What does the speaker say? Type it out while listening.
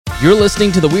You're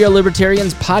listening to the We Are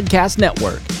Libertarians podcast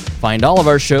network. Find all of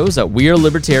our shows at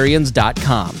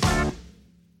wearelibertarians.com.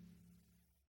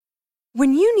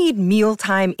 When you need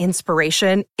mealtime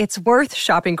inspiration, it's worth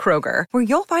shopping Kroger, where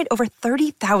you'll find over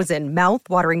 30,000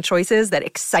 mouth-watering choices that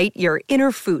excite your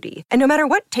inner foodie. And no matter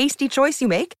what tasty choice you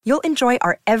make, you'll enjoy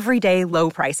our everyday low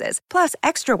prices, plus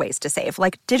extra ways to save,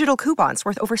 like digital coupons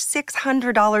worth over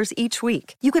 $600 each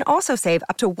week. You can also save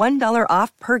up to $1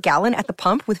 off per gallon at the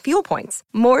pump with fuel points.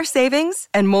 More savings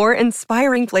and more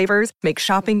inspiring flavors make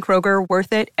shopping Kroger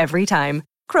worth it every time.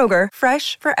 Kroger,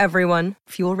 fresh for everyone.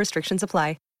 Fuel restrictions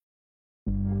apply.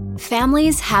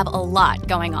 Families have a lot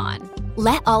going on.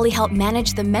 Let Ollie help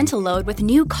manage the mental load with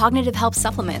new cognitive help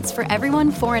supplements for everyone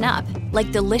 4 and up,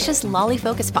 like delicious Lolly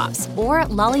Focus Pops or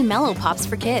Lolly Mellow Pops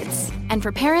for kids. And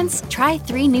for parents, try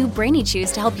 3 new Brainy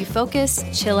Chews to help you focus,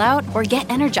 chill out, or get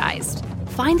energized.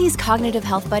 Find these cognitive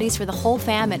health buddies for the whole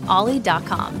fam at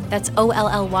ollie.com. That's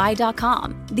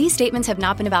OLLY.com. These statements have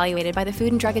not been evaluated by the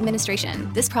Food and Drug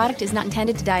Administration. This product is not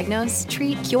intended to diagnose,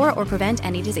 treat, cure, or prevent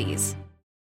any disease.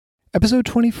 Episode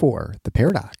 24, The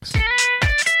Paradox.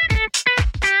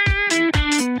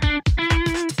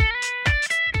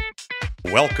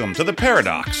 Welcome to The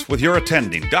Paradox with your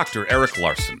attending, Dr. Eric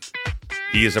Larson.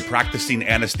 He is a practicing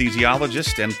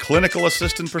anesthesiologist and clinical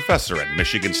assistant professor at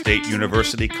Michigan State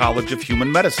University College of Human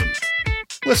Medicine.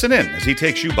 Listen in as he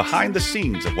takes you behind the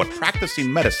scenes of what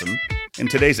practicing medicine in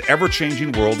today's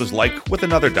ever-changing world is like with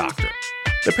another doctor.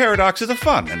 The Paradox is a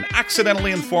fun and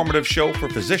accidentally informative show for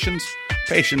physicians,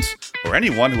 patients, or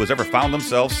anyone who has ever found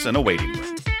themselves in a waiting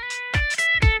room.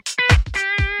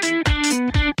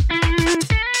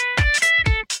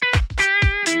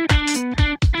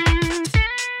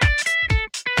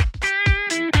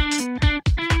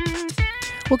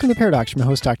 Welcome to The Paradox. I'm your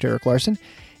host, Dr. Eric Larson,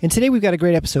 and today we've got a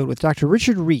great episode with Dr.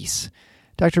 Richard Reece.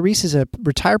 Dr. Reece is a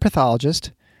retired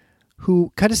pathologist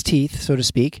who cut his teeth, so to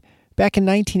speak, back in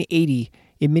 1980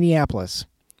 in Minneapolis,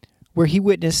 where he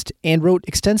witnessed and wrote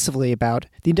extensively about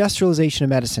the industrialization of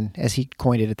medicine, as he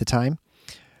coined it at the time,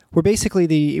 where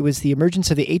basically it was the emergence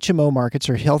of the HMO markets,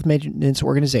 or health maintenance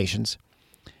organizations,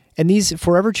 and these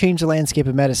forever changed the landscape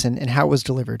of medicine and how it was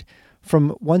delivered,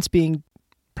 from once being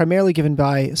primarily given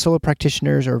by solo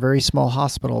practitioners or very small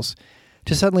hospitals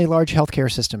to suddenly large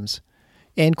healthcare systems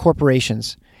and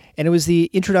corporations. And it was the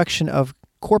introduction of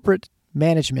corporate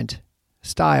management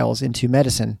styles into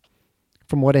medicine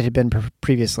from what it had been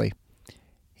previously.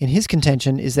 And his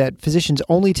contention is that physicians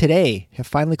only today have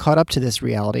finally caught up to this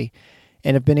reality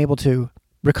and have been able to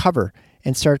recover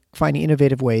and start finding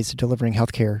innovative ways of delivering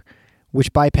healthcare,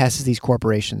 which bypasses these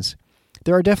corporations.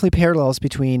 There are definitely parallels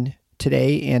between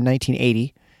today and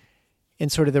 1980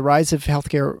 and sort of the rise of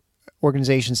healthcare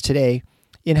organizations today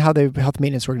in how the health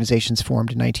maintenance organizations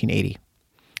formed in 1980.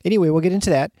 Anyway, we'll get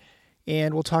into that,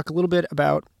 and we'll talk a little bit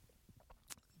about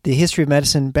the history of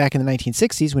medicine back in the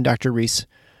 1960s when Dr. Reece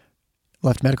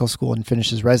left medical school and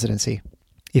finished his residency.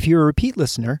 If you're a repeat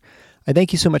listener, I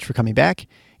thank you so much for coming back.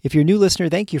 If you're a new listener,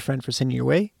 thank you, friend, for sending your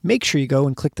way. Make sure you go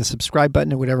and click the subscribe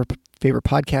button at whatever favorite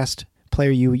podcast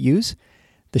player you use.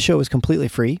 The show is completely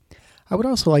free. I would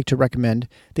also like to recommend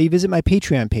that you visit my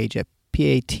Patreon page at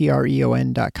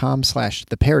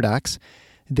patreon.com/theparadox.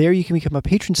 There you can become a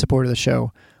patron supporter of the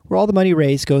show, where all the money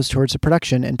raised goes towards the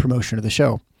production and promotion of the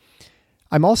show.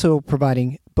 I'm also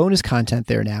providing bonus content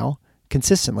there now,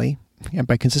 consistently. And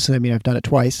by consistently, I mean I've done it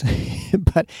twice.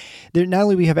 But there, not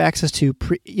only we have access to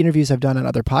interviews I've done on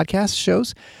other podcast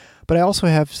shows, but I also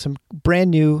have some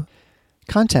brand new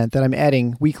content that I'm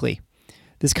adding weekly.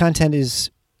 This content is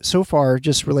so far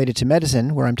just related to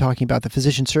medicine, where I'm talking about the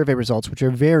physician survey results, which are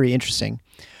very interesting.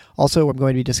 Also, I'm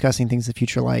going to be discussing things in the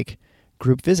future like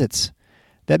group visits.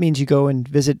 That means you go and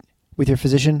visit with your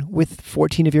physician with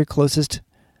 14 of your closest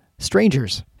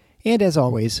strangers. And as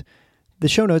always, the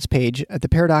show notes page at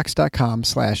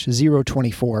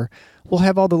theparadox.com/024 will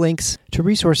have all the links to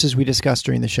resources we discussed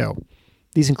during the show.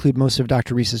 These include most of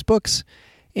Dr. Reece's books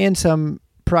and some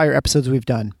prior episodes we've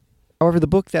done. However, the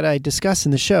book that I discuss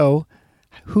in the show,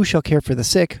 Who Shall Care for the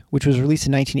Sick, which was released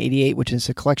in 1988, which is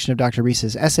a collection of Dr.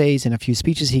 Reece's essays and a few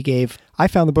speeches he gave, I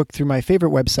found the book through my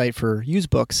favorite website for used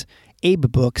books,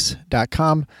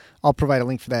 abebooks.com. I'll provide a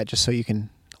link for that just so you can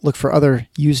look for other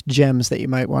used gems that you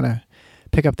might want to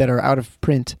pick up that are out of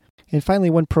print. And finally,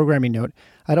 one programming note.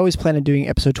 I'd always planned on doing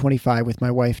episode 25 with my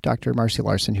wife, Dr. Marcy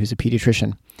Larson, who's a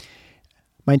pediatrician.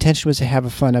 My intention was to have a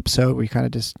fun episode where we kind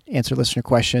of just answer listener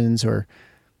questions or,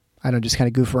 just kind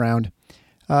of goof around.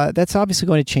 That's obviously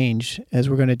going to change as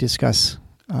we're going to discuss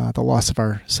the loss of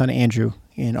our son Andrew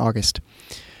in August.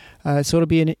 So it'll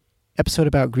be an episode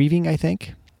about grieving, I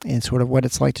think, and sort of what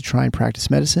it's like to try and practice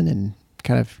medicine and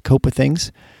kind of cope with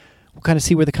things. We'll kind of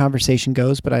see where the conversation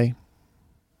goes, but I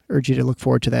urge you to look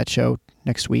forward to that show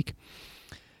next week.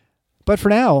 But for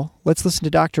now, let's listen to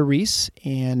Dr. Reece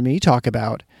and me talk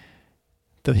about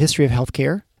the history of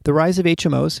healthcare, the rise of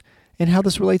HMOs, and how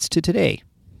this relates to today.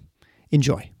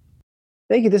 Enjoy.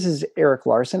 Thank you. This is Eric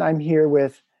Larson. I'm here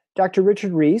with Dr.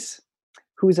 Richard Reece,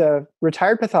 who's a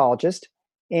retired pathologist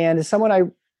and is someone I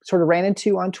sort of ran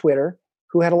into on Twitter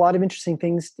who had a lot of interesting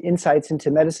insights into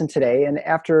medicine today. And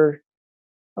after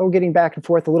getting back and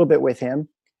forth a little bit with him,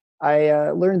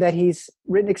 I learned that he's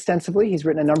written extensively. He's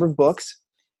written a number of books.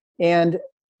 And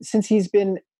since he's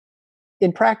been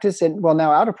in practice and, well,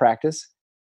 now out of practice,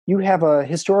 you have a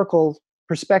historical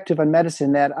perspective on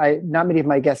medicine that not many of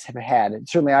my guests have had. And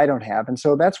certainly I don't have. And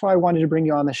so that's why I wanted to bring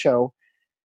you on the show,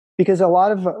 because a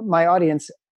lot of my audience,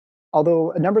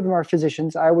 although a number of them are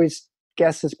physicians, I always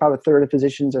guess it's probably a third of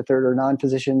physicians, a third are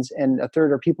non-physicians, and a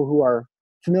third are people who are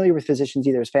familiar with physicians,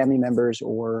 either as family members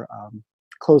or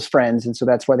close friends. And so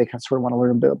that's why they sort of want to learn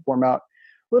a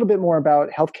little bit more about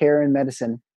healthcare and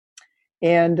medicine.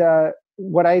 And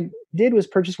what I did was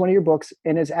purchase one of your books,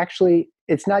 and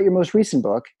it's not your most recent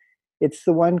book. It's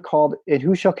the one called "And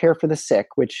Who Shall Care for the Sick,"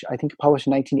 which I think you published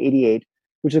in 1988,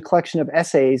 which is a collection of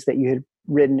essays that you had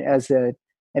written as an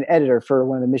editor for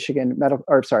one of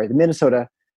the Minnesota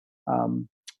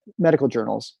medical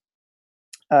journals.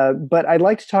 But I'd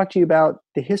like to talk to you about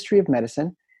the history of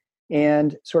medicine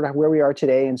and sort of where we are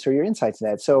today and so your insights in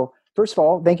that. So first of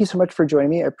all, thank you so much for joining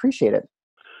me. I appreciate it.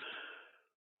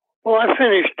 Well, I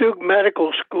finished Duke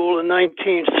Medical School in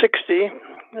 1960,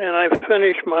 and I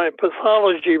finished my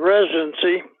pathology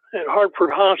residency at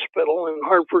Hartford Hospital in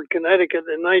Hartford, Connecticut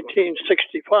in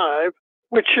 1965,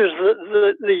 which is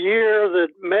the year that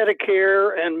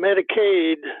Medicare and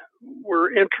Medicaid were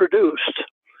introduced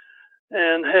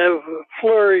and have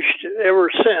flourished ever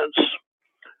since.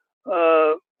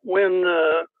 When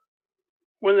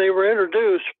they were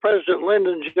introduced, President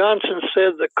Lyndon Johnson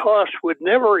said the cost would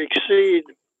never exceed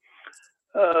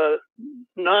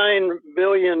 $9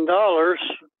 billion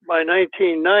by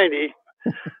 1990,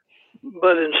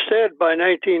 but instead by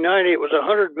 1990 it was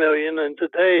 $100 million, and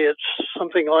today it's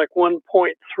something like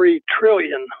 1.3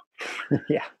 trillion.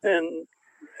 Yeah, and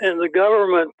the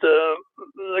government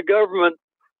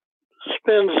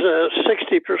spends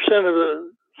 60%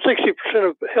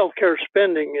 of healthcare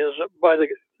spending is by the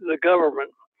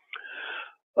government.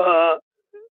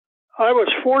 I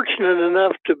was fortunate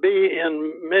enough to be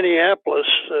in Minneapolis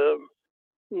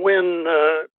when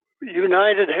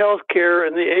United Healthcare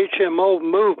and the HMO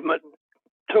movement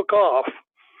took off.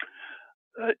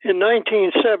 In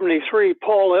 1973,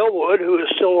 Paul Elwood, who is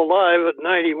still alive at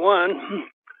 91,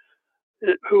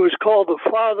 who is called the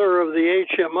father of the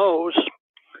HMOs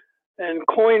and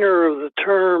coiner of the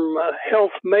term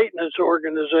health maintenance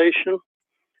organization,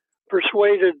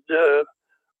 persuaded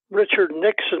Richard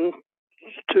Nixon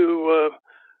to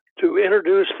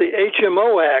introduce the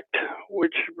HMO Act,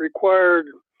 which required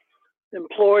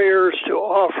employers to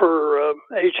offer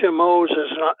HMOs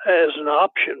as an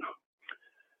option.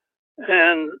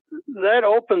 And that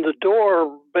opened the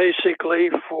door basically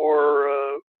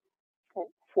for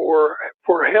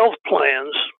health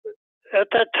plans. At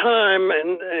that time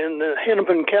in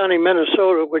Hennepin County,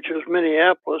 Minnesota, which is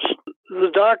Minneapolis,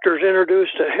 the doctors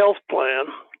introduced a health plan,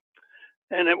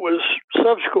 and it was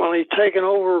subsequently taken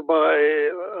over by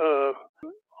an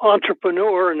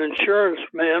entrepreneur, an insurance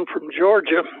man from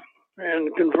Georgia,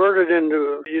 and converted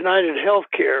into United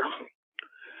Healthcare.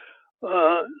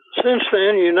 Since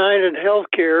then, United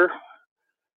Healthcare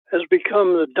has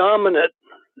become the dominant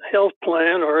health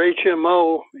plan, or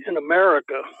HMO, in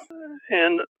America.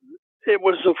 And it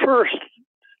was the first,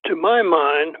 to my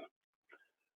mind,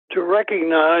 to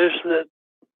recognize that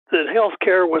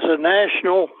healthcare was a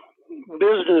national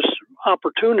business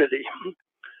opportunity.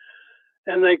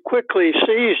 And they quickly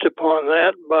seized upon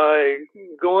that by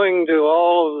going to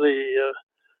all of the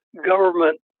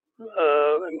government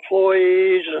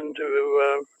employees and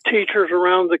to teachers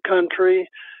around the country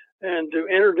and to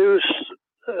introduce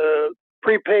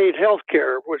prepaid health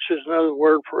care, which is another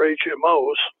word for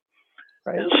HMOs.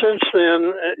 Right. And since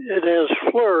then, it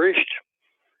has flourished.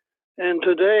 And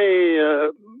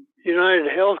today, United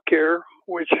Healthcare,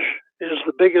 which is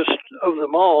the biggest of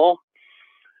them all,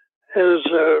 has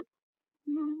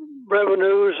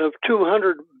revenues of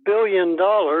 $200 billion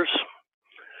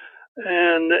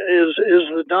and is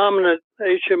the dominant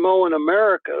HMO in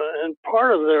America. And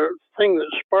part of the thing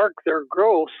that sparked their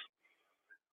growth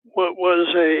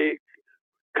was a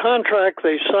contract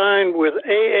they signed with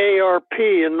AARP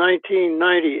in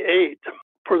 1998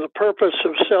 for the purpose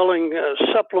of selling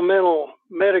supplemental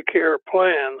Medicare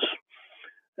plans.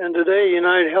 And today,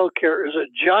 United Healthcare is a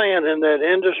giant in that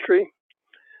industry.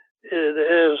 It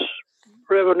has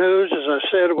revenues, as I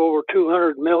said, of over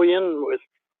 $200 million, with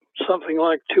something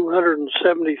like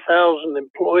 270,000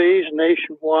 employees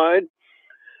nationwide.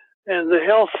 And the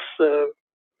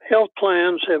health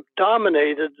plans have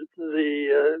dominated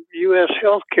the U.S.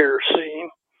 healthcare scene.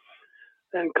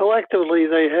 And collectively,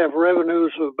 they have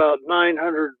revenues of about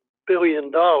 $900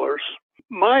 billion.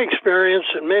 My experience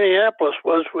in Minneapolis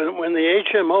was when the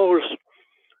HMOs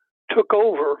took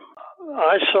over,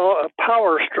 I saw a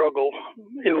power struggle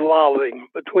evolving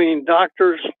between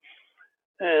doctors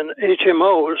and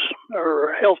HMOs,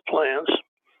 or health plans.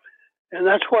 And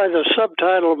that's why the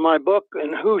subtitle of my book,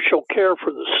 "And Who Shall Care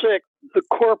for the Sick? The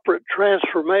Corporate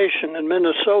Transformation in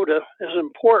Minnesota," is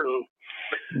important.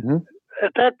 Mm-hmm.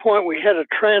 At that point, we had a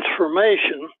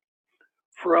transformation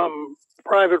from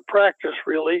private practice,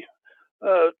 really,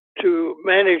 to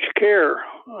managed care.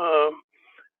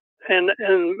 And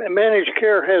managed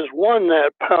care has won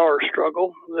that power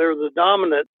struggle. They're the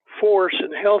dominant force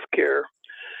in healthcare.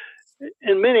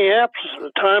 In Minneapolis at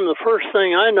the time, the first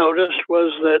thing I noticed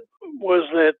was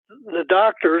that the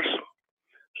doctors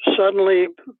suddenly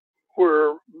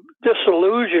were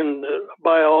disillusioned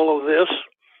by all of this,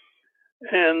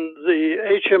 and the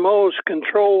HMOs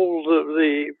controlled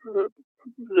the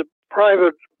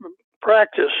private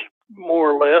practice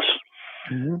more or less,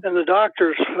 mm-hmm. and the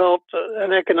doctors felt a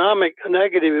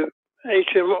negative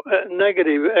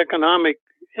economic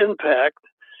impact,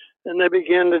 and they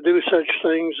began to do such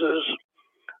things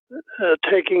as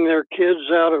taking their kids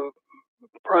out of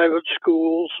private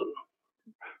schools and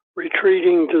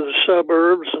retreating to the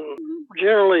suburbs, and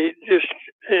generally just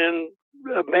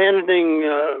abandoning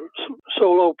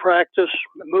solo practice,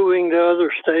 moving to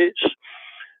other states.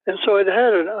 And so it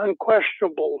had an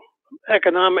unquestionable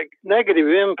economic negative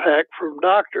impact from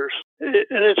doctors. And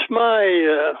it's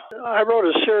I wrote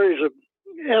a series of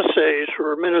essays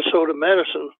for Minnesota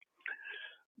Medicine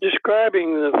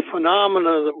describing the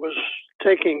phenomena that was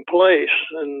taking place.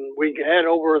 And we had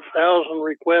over 1,000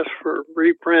 requests for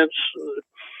reprints.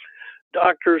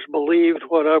 Doctors believed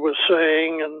what I was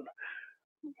saying, and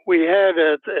we had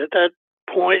at that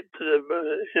point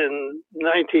in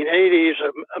 1980s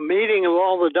a meeting of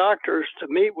all the doctors to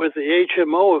meet with the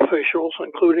HMO officials,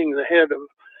 including the head of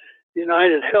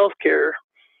United Healthcare,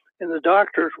 and the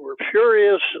doctors were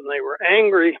furious and they were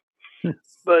angry.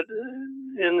 But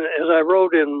as I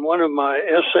wrote in one of my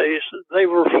essays, they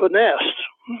were finessed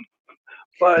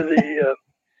by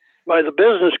the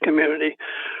business community,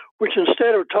 which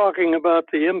instead of talking about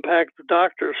the impact of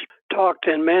doctors, talked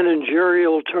in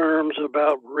managerial terms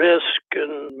about risk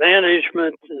and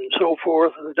management and so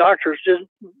forth. And the doctors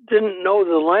didn't know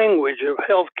the language of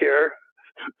healthcare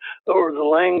or the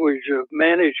language of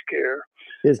managed care.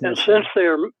 And since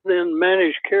then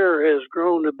managed care has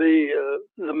grown to be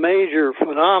the major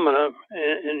phenomena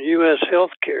in U.S.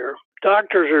 healthcare,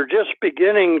 doctors are just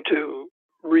beginning to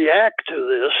react to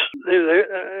this,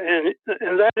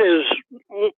 and that is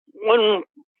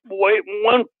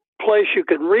one place you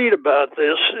can read about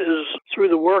this is through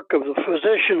the work of the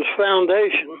Physicians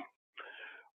Foundation,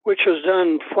 which has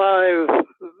done 5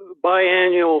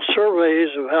 biannual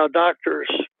surveys of how doctors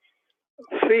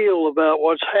feel about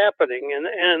what's happening,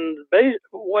 and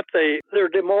they're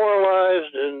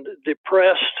demoralized and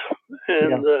depressed,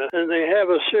 and they have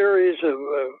a series of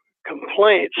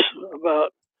complaints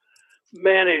about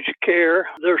managed care.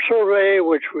 Their survey,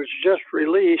 which was just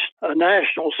released, a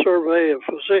national survey of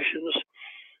physicians,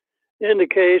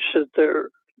 indicates that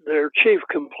their chief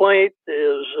complaint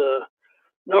is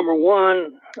number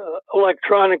one,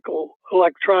 electronic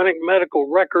medical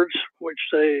records, which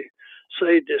they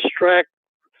say distract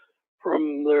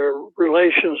from their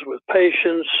relations with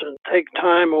patients and take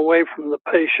time away from the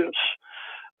patients.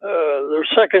 Their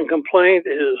second complaint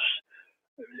is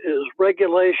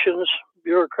regulations,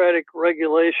 bureaucratic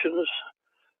regulations.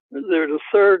 Their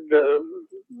third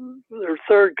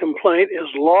complaint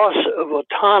is loss of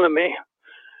autonomy,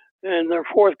 and their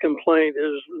fourth complaint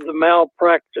is the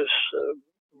malpractice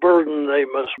burden they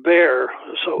must bear.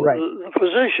 So the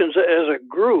physicians as a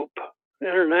group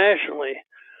internationally,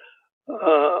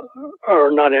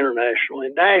 or not internationally,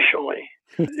 nationally,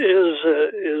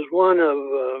 is one of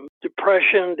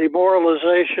depression,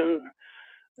 demoralization,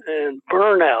 and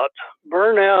burnout.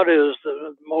 Burnout is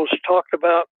the most talked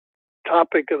about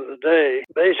topic of the day.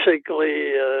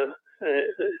 Basically,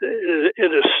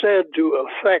 it is said to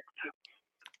affect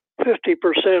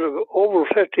over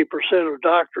 50% of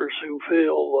doctors who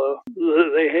feel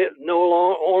they had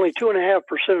only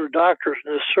 2.5% of doctors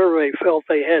in this survey felt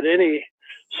they had any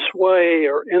sway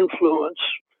or influence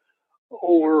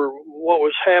over what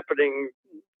was happening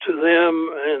to them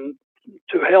and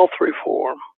to health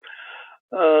reform.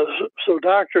 So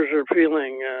doctors are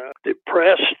feeling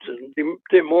depressed and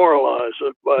demoralized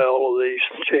by all of these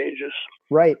changes.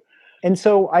 Right. And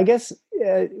so I guess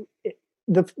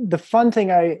the fun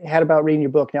thing I had about reading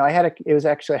your book, now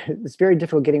it's very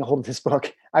difficult getting a hold of this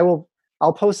book.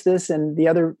 I'll post this and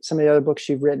some of the other books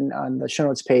you've written on the show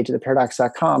notes page at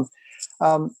theparadox.com.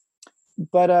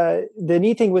 But the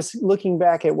neat thing was looking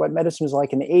back at what medicine was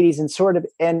like in the 80s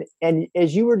and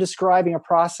as you were describing a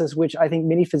process, which I think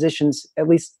many physicians, at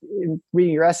least in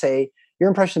reading your essay, your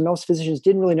impression most physicians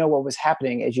didn't really know what was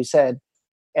happening, as you said,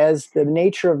 as the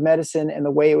nature of medicine and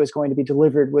the way it was going to be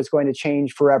delivered was going to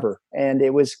change forever. And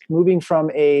it was moving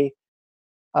from I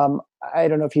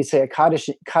don't know if you say a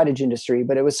cottage industry,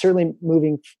 but it was certainly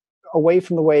moving away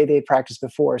from the way they practiced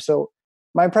before. So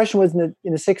my impression was in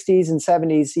the 60s and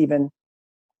 70s even,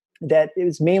 that it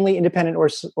was mainly independent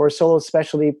or solo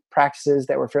specialty practices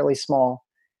that were fairly small,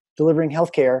 delivering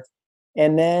healthcare,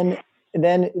 and then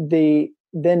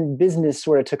business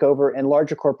sort of took over, and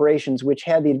larger corporations, which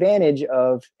had the advantage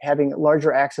of having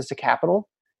larger access to capital,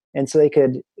 and so they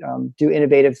could do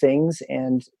innovative things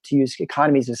and to use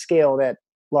economies of scale that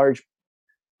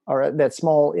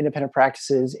small independent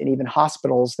practices and even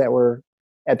hospitals that were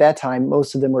at that time,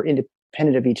 most of them were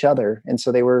independent of each other, and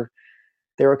so they were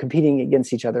competing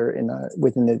against each other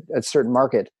within a certain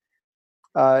market.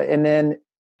 And then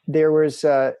there was,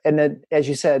 and then as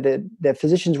you said, that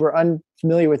physicians were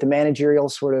unfamiliar with the managerial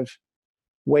sort of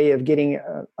way of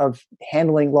of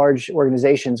handling large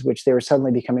organizations, which they were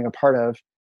suddenly becoming a part of.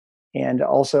 And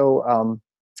also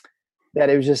that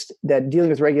it was just that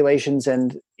dealing with regulations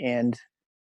and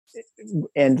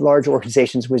large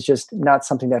organizations was just not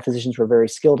something that physicians were very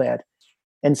skilled at.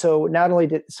 And so not only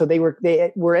they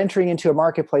were entering into a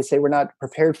marketplace they were not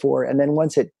prepared for, and then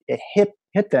once it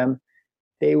hit them,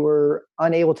 they were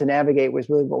unable to navigate with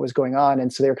really what was going on,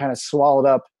 and so they were kind of swallowed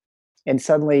up. And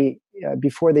suddenly,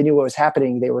 before they knew what was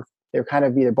happening, they were kind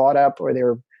of either bought up or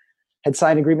had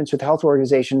signed agreements with health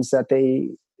organizations that they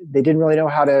didn't really know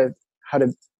how to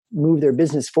move their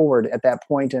business forward at that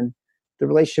point, and the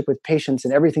relationship with patients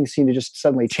and everything seemed to just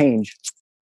suddenly change.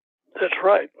 That's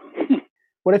right.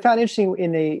 What I found interesting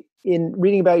in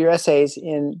reading about your essays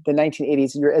in the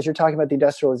 1980s, as you're talking about the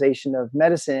industrialization of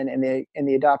medicine and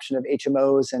the adoption of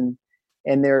HMOs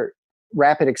and their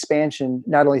rapid expansion,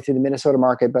 not only through the Minnesota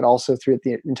market, but also through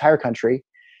the entire country,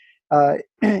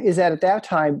 is that at that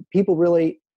time, people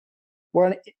really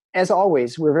were, as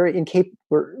always, we're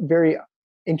very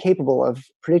incapable of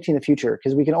predicting the future,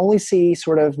 because we can only see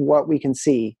sort of what we can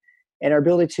see, and our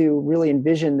ability to really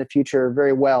envision the future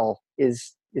very well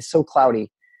is so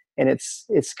cloudy. And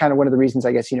it's kind of one of the reasons,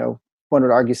 I guess, one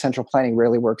would argue central planning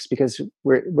rarely works, because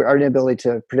our inability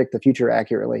to predict the future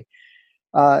accurately.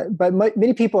 But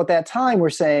many people at that time were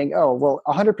saying, oh, well,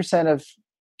 100% of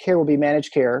care will be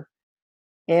managed care.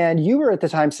 And you were at the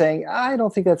time saying, I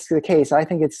don't think that's the case. I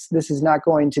think this is not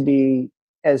going to be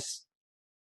as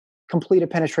complete a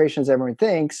penetration as everyone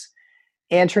thinks.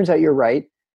 And turns out you're right.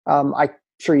 I'm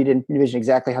sure you didn't envision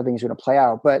exactly how things were going to play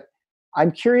out, but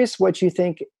I'm curious what you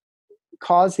think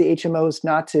caused the HMOs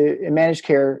not to manage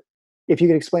care. If you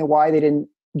could explain why they didn't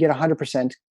get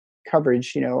 100%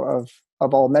 coverage, of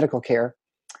all medical care,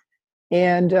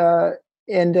 and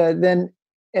then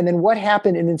what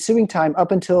happened in the ensuing time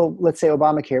up until, let's say,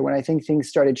 Obamacare, when I think things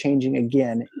started changing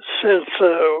again. Since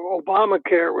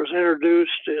Obamacare was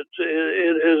introduced, it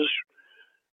has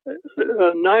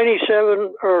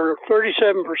 97 or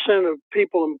 37% of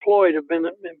people employed have been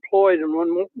employed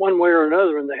in one way or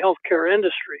another in the healthcare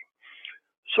industry.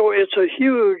 So it's a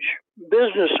huge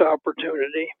business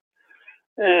opportunity,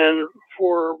 and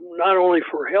for not only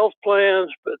for health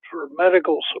plans, but for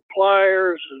medical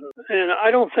suppliers. And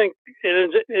I don't think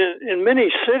in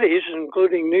many cities,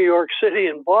 including New York City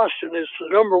and Boston, it's the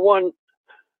number one,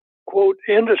 quote,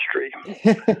 industry.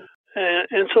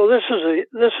 And so this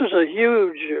is a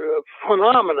huge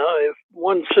phenomena if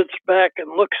one sits back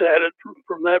and looks at it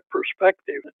from that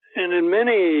perspective. And in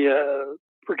many,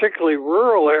 particularly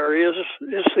rural areas,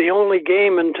 it's the only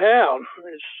game in town.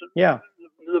 It's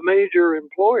the major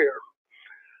employer.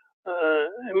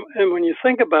 And when you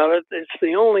think about it, it's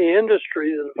the only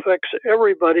industry that affects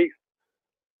everybody,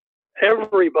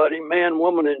 man,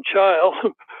 woman, and child,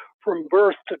 from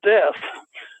birth to death.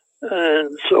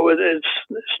 And so it's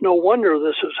no wonder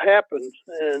this has happened.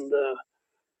 And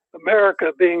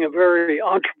America being a very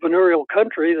entrepreneurial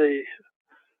country,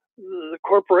 the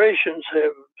corporations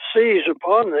have seized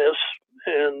upon this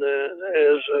and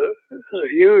as a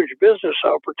huge business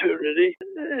opportunity.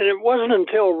 And it wasn't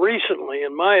until recently,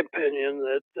 in my opinion,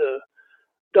 that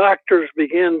doctors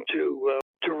began to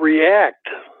to react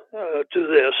to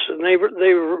this, and they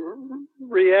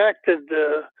reacted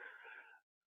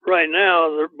right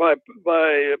now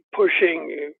by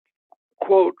pushing,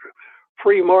 quote,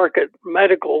 free market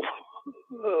medical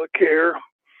care,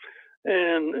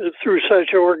 and through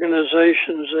such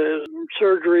organizations as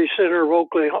Surgery Center of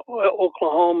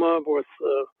Oklahoma with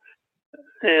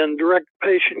and direct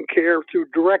patient care through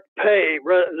direct pay,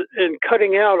 and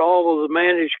cutting out all of the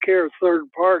managed care third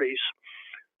parties.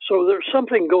 So there's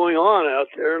something going on out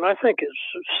there, and I think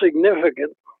it's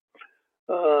significant.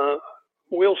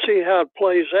 We'll see how it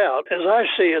plays out. As I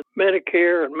see it,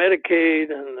 Medicare and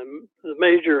Medicaid and the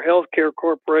major healthcare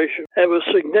corporations have a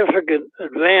significant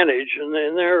advantage, and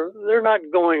they're not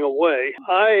going away.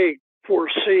 I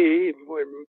foresee,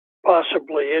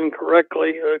 possibly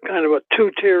incorrectly, kind of a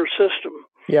two-tier system.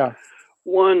 Yeah.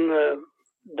 One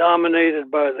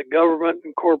dominated by the government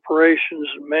and corporations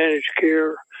and managed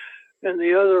care, and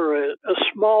the other a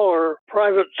smaller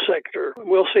private sector.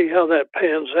 We'll see how that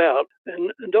pans out.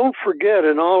 And don't forget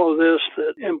in all of this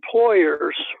that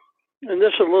employers, and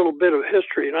this is a little bit of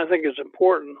history, and I think it's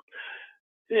important.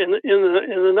 In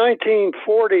the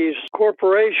 1940s,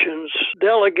 corporations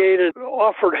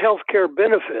offered health care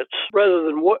benefits rather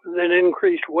than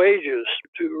increased wages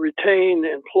to retain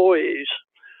employees.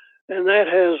 And that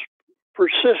has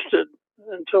persisted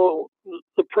until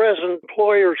the present.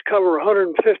 Employers cover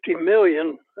 150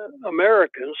 million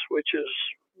Americans, which is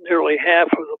nearly half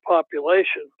of the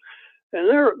population. And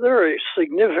they're a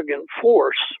significant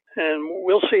force, and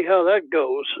we'll see how that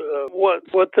goes. What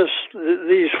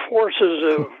these forces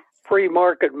of free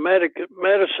market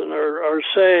medicine are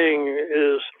saying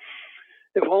is,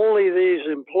 if only these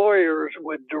employers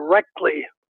would directly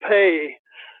pay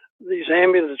these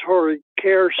ambulatory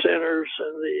care centers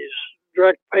and these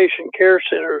direct patient care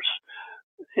centers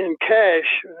in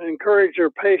cash, and encourage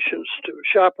their patients to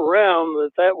shop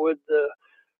around, that would the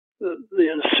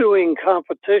ensuing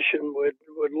competition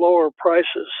would lower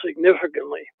prices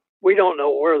significantly. We don't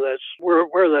know where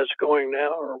that's going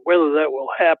now, or whether that will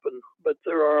happen. But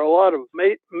there are a lot of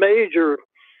major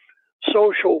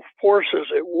social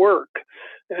forces at work,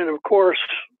 and of course,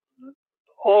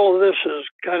 all of this is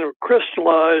kind of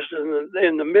crystallized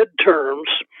in the midterms,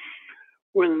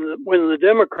 when the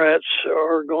Democrats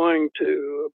are going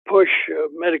to push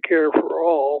Medicare for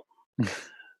all,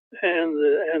 and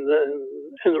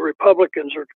the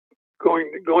Republicans are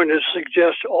going to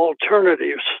suggest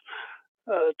alternatives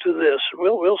to this.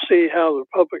 We'll see how the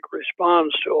public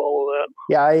responds to all of that.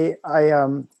 Yeah,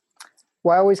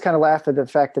 I always kind of laugh at the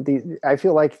fact that I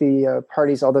feel like the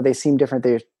parties, although they seem different,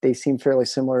 they seem fairly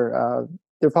similar.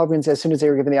 The Republicans, as soon as they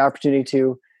were given the opportunity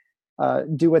to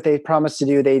do what they promised to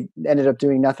do, they ended up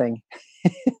doing nothing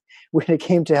when it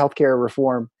came to healthcare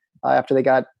reform. After they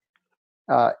got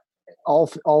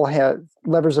all had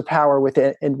levers of power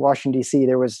in Washington, D.C.,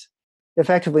 there was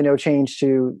effectively no change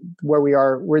to where we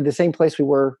are. We're the same place we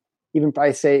were, even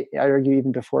I argue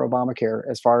even before Obamacare,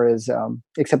 as far as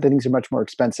except that things are much more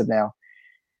expensive now.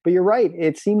 But you're right.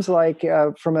 It seems like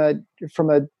from a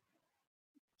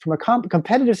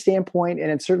competitive standpoint, and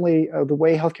it's certainly the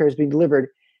way healthcare is being delivered,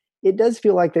 it does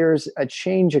feel like there's a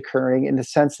change occurring in the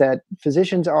sense that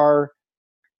physicians are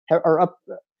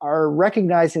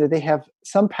recognizing that they have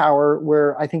some power,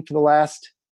 where I think for the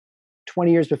last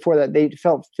 20 years before that, they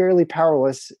felt fairly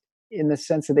powerless in the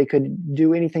sense that they could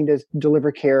do anything to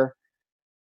deliver care,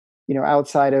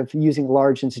 outside of using a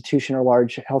large institution or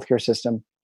large healthcare system.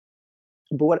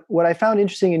 But what I found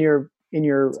interesting in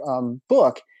your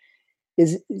book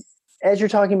is, as you're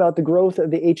talking about the growth of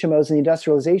the HMOs and the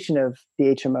industrialization of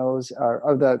the HMOs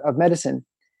of medicine,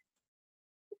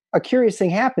 a curious thing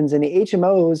happens in the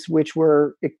HMOs, which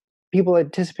were people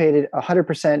anticipated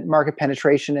 100% market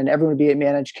penetration and everyone would be at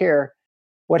managed care.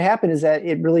 What happened is that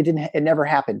it never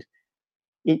happened.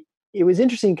 It was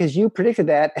interesting because you predicted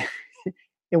that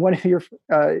in one of your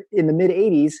in the mid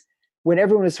 80s, when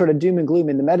everyone was sort of doom and gloom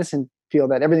in the medicine field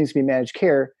that everything's going to be managed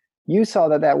care. You saw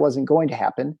that wasn't going to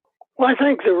happen. Well, I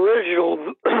think the original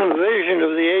vision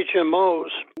of the HMOs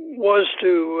was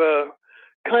to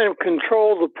kind of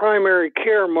control the primary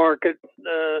care market,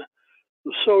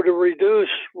 so to reduce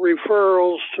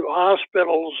referrals to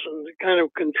hospitals and to kind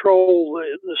of control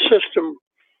the system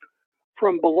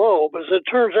from below. But as it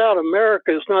turns out,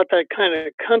 America is not that kind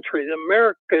of country.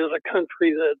 America is a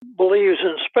country that believes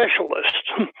in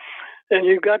specialists. And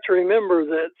you've got to remember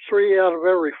that 3 out of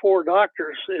every 4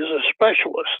 doctors is a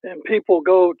specialist, and people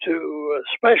go to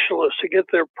specialists to get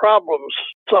their problems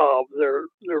solved, their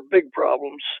big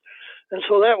problems. And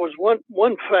so that was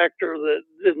one factor that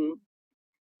didn't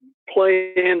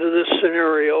play into this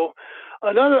scenario.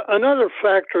 Another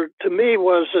factor to me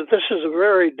was that this is a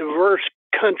very diverse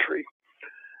country,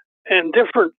 and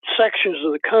different sections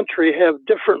of the country have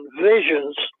different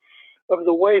visions of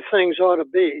the way things ought to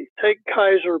be. Take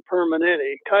Kaiser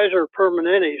Permanente. Kaiser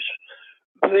Permanente's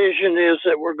vision is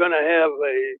that we're going to have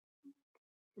a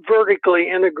vertically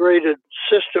integrated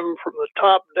system from the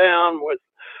top down with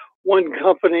one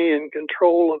company in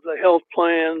control of the health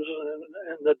plans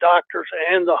and the doctors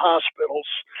and the hospitals.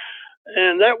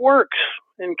 And that works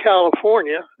in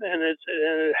California, and it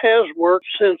has worked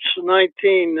since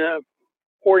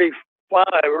 1945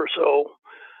 or so.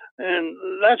 And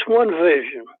that's one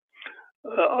vision.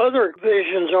 Other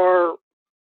visions are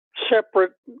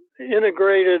separate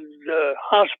integrated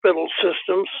hospital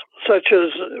systems, such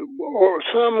as, or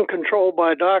some controlled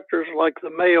by doctors like the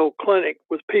Mayo Clinic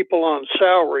with people on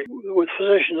salary, with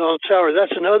physicians on salary.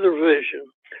 That's another vision.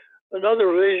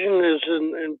 Another vision is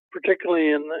particularly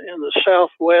in the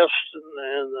Southwest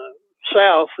and the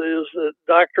South, is that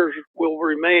doctors will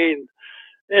remain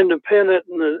independent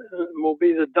and will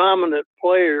be the dominant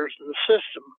players in the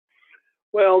system.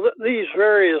 Well, these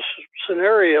various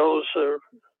scenarios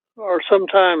are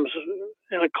sometimes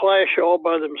in a clash all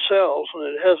by themselves,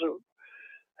 and it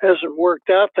hasn't worked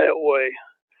out that way.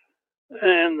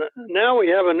 And now we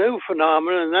have a new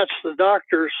phenomenon, and that's the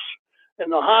doctors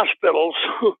and the hospitals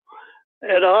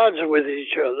at odds with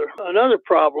each other. Another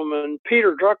problem, and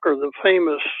Peter Drucker, the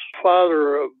famous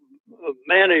father of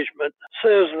management,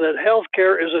 says that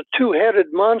healthcare is a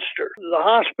two-headed monster. The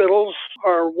hospitals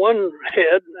are one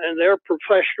head, and they're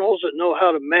professionals that know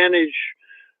how to manage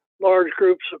large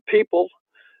groups of people,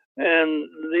 and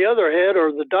the other head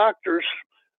are the doctors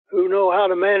who know how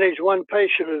to manage one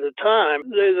patient at a time.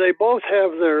 They both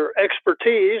have their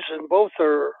expertise, and both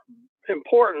are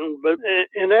important, but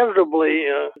inevitably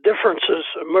differences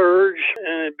emerge,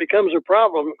 and it becomes a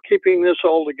problem keeping this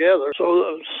all together.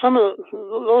 So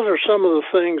those are some of the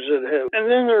things that have. And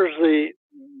then there's the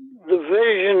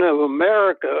vision of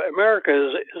America.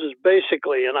 America is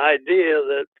basically an idea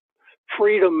that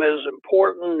freedom is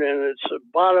important, and it's a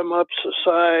bottom-up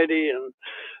society, and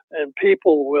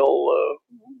people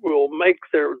will make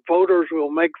their voters will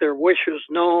make their wishes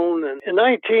known. And in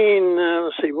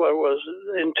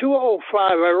 2005,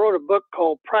 I wrote a book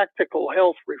called Practical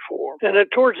Health Reform, and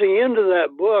towards the end of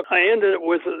that book, I ended it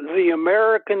with the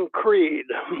American Creed.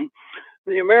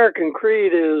 The American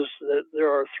Creed is that there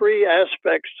are three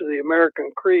aspects to the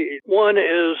American Creed. One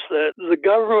is that the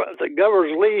government that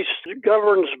governs least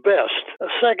governs best. A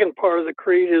second part of the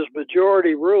creed is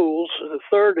majority rules. And the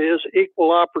third is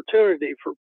equal opportunity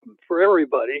for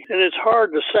everybody. And it's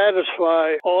hard to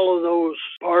satisfy all of those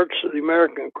parts of the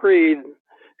American Creed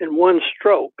in one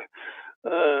stroke.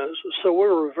 So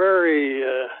we're a very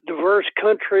diverse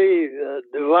country,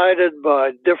 divided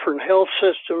by different health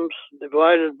systems,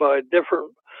 divided by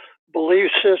different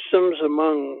belief systems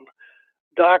among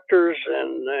doctors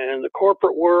and the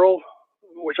corporate world,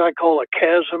 which I call a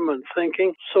chasm in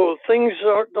thinking. So things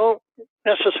don't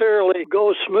necessarily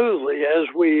go smoothly, as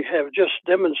we have just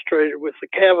demonstrated with the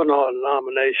Kavanaugh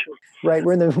nomination. Right.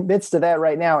 We're in the midst of that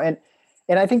right now.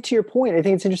 And I think, to your point, I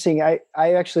think it's interesting. I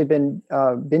actually been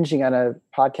binging on a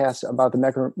podcast about the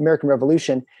American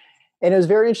Revolution, and it was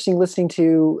very interesting listening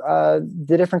to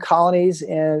the different colonies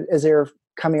and as they're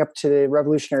coming up to the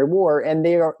Revolutionary War, and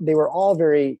they were all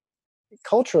very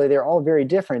culturally, they're all very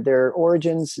different. Their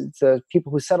origins, the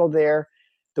people who settled there,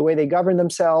 the way they govern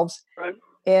themselves. Right.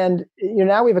 And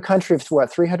now we have a country of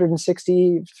 400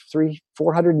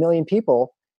 million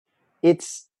people.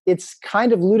 It's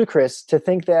kind of ludicrous to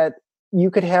think that you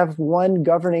could have one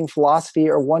governing philosophy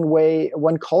or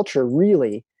one culture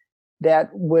really that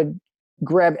would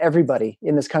grab everybody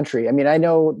in this country. I mean, I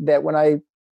know that when I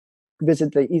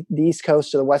visit the East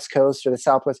Coast or the West Coast or the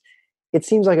Southwest, it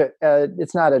seems like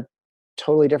it's not a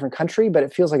totally different country, but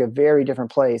it feels like a very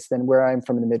different place than where I'm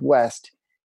from in the Midwest.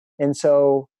 And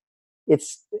so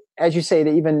it's, as you say,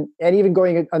 that even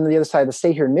going on the other side of the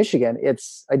state here in Michigan,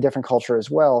 it's a different culture as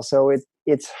well. So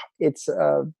it's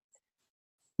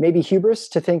maybe hubris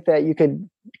to think that you could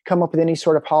come up with any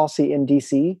sort of policy in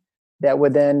DC that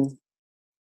would then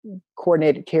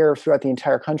coordinate care throughout the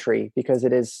entire country, because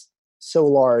it is so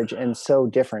large and so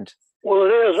different. Well, it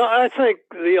is. I think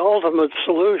the ultimate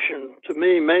solution to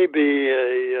me may be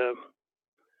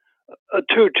a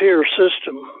two-tier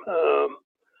system,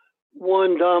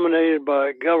 one dominated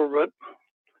by government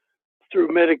through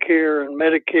Medicare and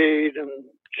Medicaid and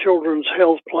children's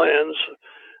health plans,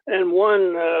 and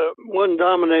one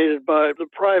dominated by the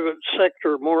private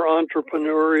sector, more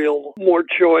entrepreneurial, more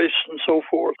choice, and so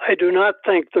forth. I do not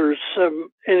think there's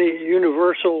any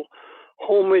universal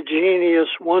homogeneous,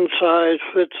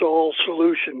 one-size-fits-all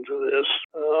solution to this.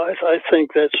 I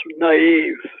think that's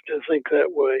naive to think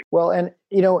that way. Well, and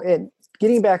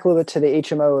getting back a little bit to the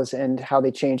HMOs and how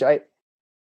they change, I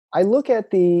look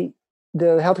at the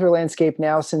healthcare landscape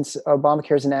now since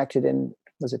Obamacare is enacted in,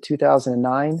 was it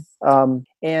 2009, or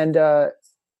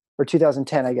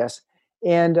 2010, I guess,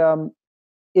 and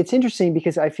it's interesting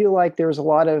because I feel like there was a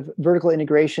lot of vertical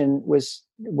integration was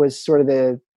sort of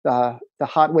the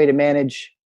hot way to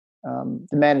manage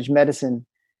medicine,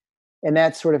 and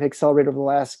that sort of accelerated over the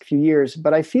last few years.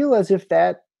 But I feel as if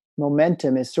that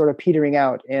momentum is sort of petering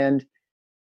out, and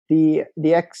the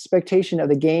expectation of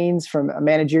the gains from a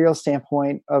managerial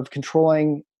standpoint of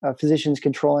controlling physicians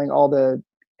controlling all the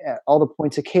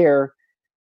points of care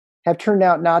have turned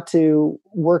out not to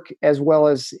work as well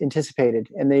as anticipated,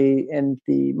 and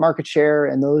the market share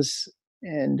and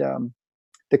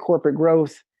the corporate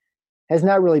growth has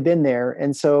not really been there.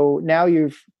 And so now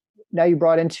you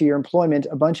brought into your employment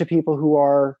a bunch of people who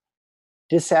are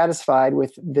dissatisfied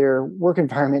with their work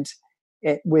environment,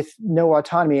 with no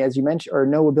autonomy, as you mentioned, or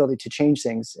no ability to change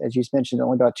things. As you mentioned,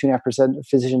 only about 2.5% of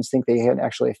physicians think they can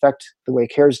actually affect the way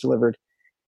care is delivered.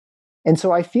 And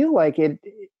so I feel like it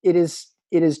is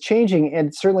changing.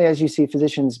 And certainly as you see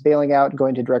physicians bailing out and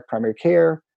going to direct primary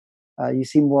care, you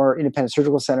see more independent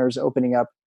surgical centers opening up.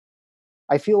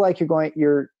 I feel like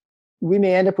we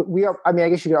may end up I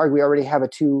guess you could argue we already have a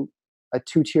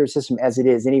two-tier system as it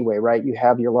is anyway, right? You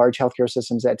have your large healthcare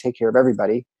systems that take care of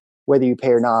everybody, whether you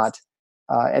pay or not.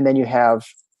 And then you have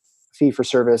fee for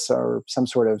service or some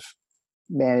sort of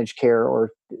managed care,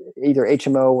 or either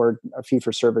HMO or a fee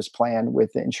for service plan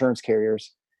with the insurance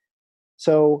carriers.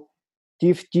 So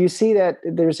do you see that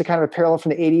there's a kind of a parallel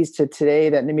from the 80s to today,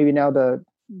 that maybe now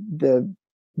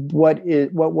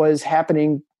what was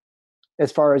happening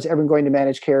as far as everyone going to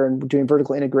managed care and doing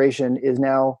vertical integration is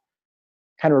now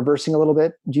kind of reversing a little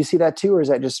bit? Do you see that too, or is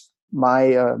that just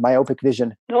my myopic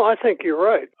vision? No, I think you're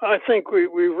right. I think we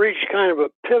reached kind of a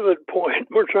pivot point.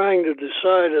 We're trying to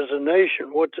decide as a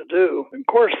nation what to do. Of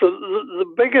course, the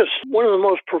biggest, one of the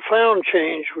most profound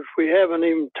change, which we haven't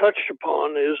even touched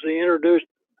upon, is the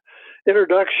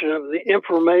introduction of the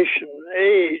information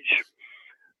age,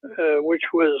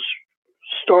 which was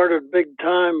started big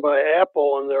time by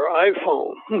Apple and their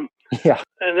iPhone. Yeah.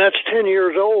 And that's 10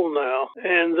 years old now.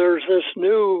 And there's this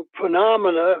new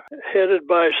phenomena headed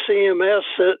by CMS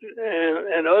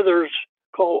and others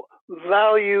called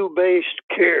value-based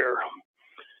care.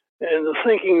 And the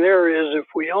thinking there is, if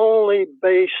we only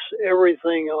base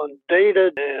everything on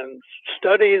data and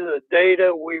study the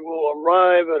data, we will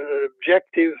arrive at an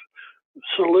objective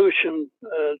solution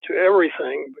to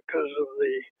everything, because of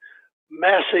the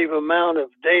massive amount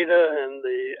of data and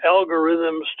the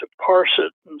algorithms to parse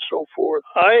it and so forth.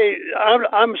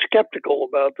 I'm skeptical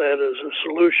about that as a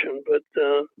solution, but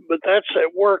that's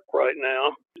at work right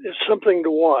now. It's something to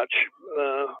watch,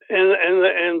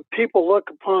 and people look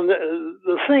upon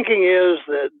the thinking is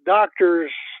that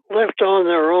doctors left on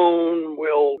their own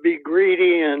will be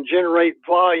greedy and generate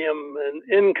volume and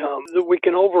income. That we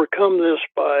can overcome this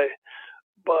by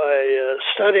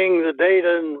studying the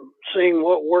data and seeing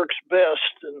what works best,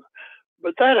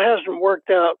 but that hasn't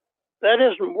worked out. That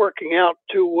isn't working out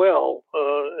too well.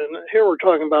 And here we're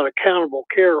talking about accountable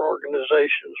care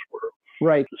organizations, where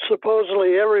right,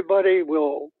 supposedly everybody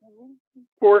will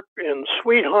work in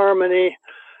sweet harmony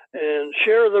and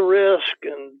share the risk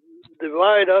and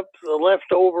divide up the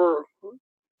leftover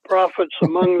profits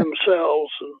among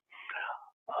themselves. And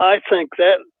I think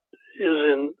that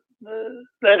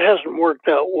hasn't worked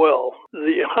out well.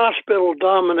 The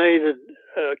hospital-dominated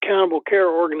accountable care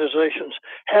organizations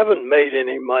haven't made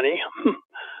any money.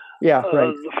 Yeah,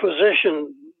 right. The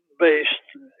physician-based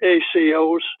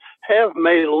ACOs have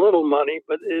made a little money,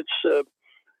 but it's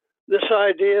this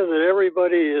idea that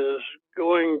everybody is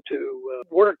going to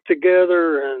work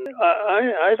together, and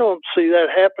I don't see that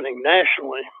happening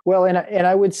nationally. Well, and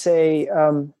I would say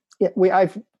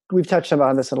we've touched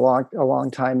on this a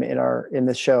long time in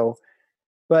this show,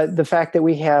 but the fact that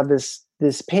we have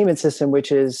this payment system,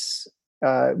 which is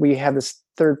we have this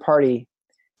third party,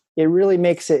 it really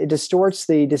it distorts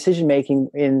the decision making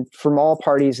from all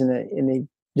parties in the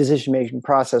decision making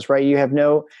process, right? You have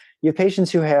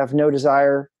patients who have no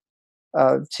desire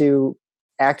to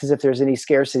act as if there's any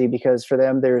scarcity, because for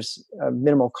them there's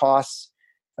minimal costs.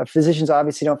 Physicians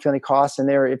obviously don't feel any costs, and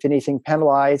they're, if anything,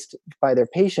 penalized by their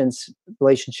patients'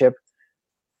 relationship.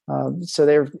 So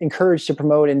they're encouraged to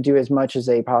promote and do as much as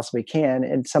they possibly can,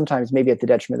 and sometimes maybe at the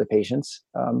detriment of the patients.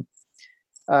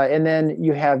 And then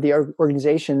you have the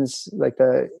organizations like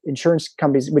the insurance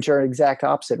companies, which are exact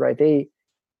opposite, right?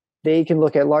 they can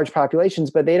look at large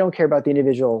populations, but they don't care about the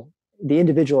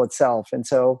individual itself. And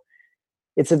so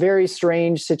it's a very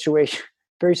strange situation,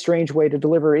 very strange way to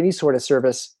deliver any sort of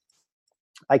service.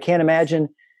 I can't imagine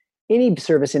any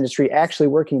service industry actually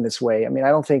working this way. I mean, I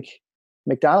don't think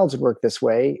McDonald's would work this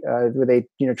way, where they,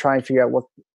 try and figure out what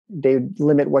they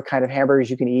limit what kind of hamburgers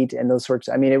you can eat and those sorts.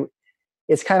 I mean,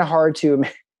 it's kind of hard to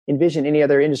envision any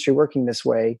other industry working this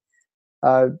way.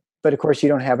 But of course, you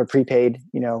don't have a prepaid,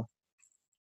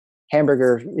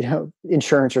 hamburger,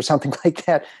 insurance or something like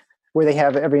that, where they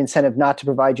have every incentive not to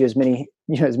provide you as many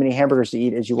hamburgers to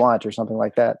eat as you want or something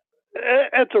like that.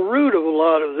 At the root of a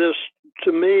lot of this,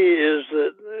 to me, is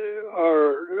that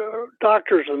our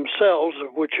doctors themselves,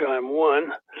 of which I'm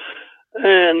one,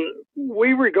 and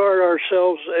we regard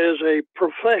ourselves as a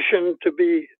profession to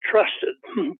be trusted.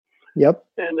 Yep.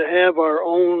 And to have our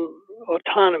own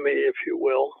autonomy, if you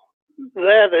will.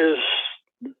 That is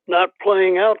not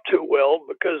playing out too well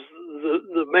because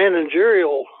the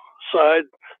managerial side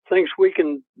thinks we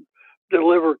can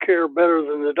deliver care better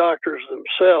than the doctors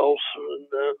themselves. And,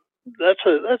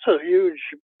 that's a huge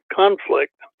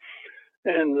conflict.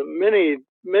 And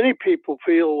many people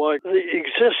feel like the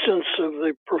existence of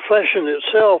the profession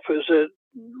itself is at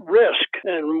risk,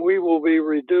 and we will be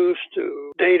reduced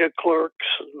to data clerks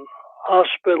and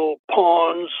hospital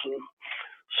pawns and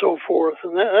so forth.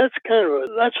 And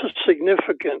that's a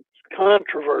significant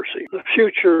controversy. The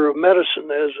future of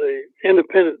medicine as a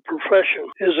independent profession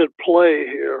is at play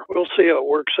here. We'll see how it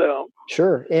works out.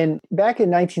 Sure. And back in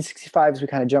 1965, as we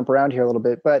kind of jump around here a little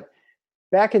bit, but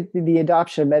back at the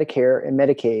adoption of Medicare and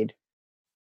Medicaid,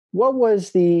 what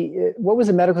was the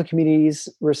medical community's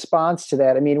response to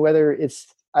that? I mean,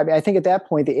 I think at that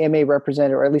point, the AMA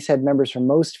represented, or at least had members from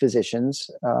most physicians.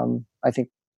 I think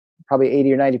probably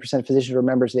 80 or 90% of physicians were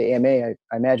members of the AMA,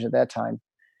 I imagine at that time.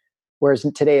 Whereas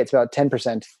today it's about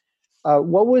 10%.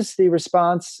 What was the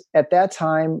response at that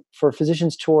time for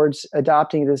physicians towards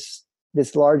adopting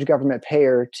this large government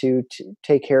payer to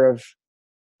take care of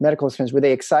medical expenses? Were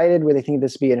they excited? Were they thinking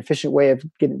this would be an efficient way of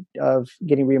getting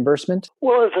reimbursement?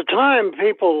 Well, at the time,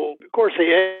 people, of course,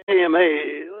 the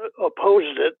AMA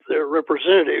opposed it, their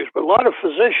representatives, but a lot of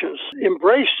physicians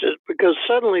embraced it because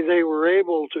suddenly they were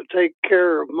able to take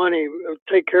care of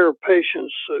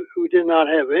patients who did not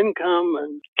have income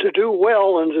and to do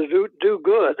well and to do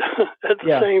good at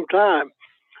the same time.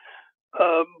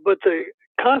 But the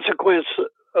consequence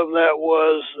of that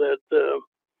was that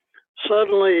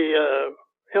suddenly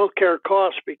healthcare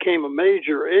costs became a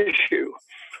major issue,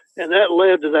 and that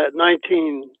led to that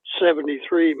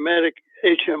 1973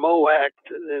 HMO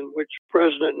Act, in which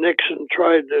President Nixon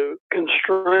tried to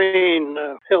constrain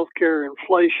healthcare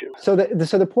inflation. So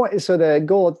the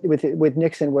goal with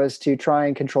Nixon was to try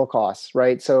and control costs,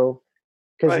 right? So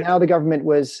because now the government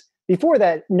was, before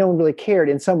that, no one really cared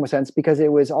in some sense because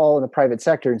it was all in the private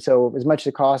sector, and so as much as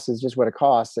it costs is just what it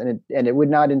costs, and it would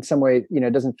not in some way,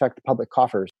 it doesn't affect the public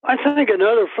coffers. I think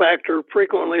another factor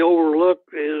frequently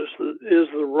overlooked is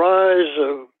the rise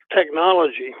of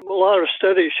technology. A lot of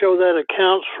studies show that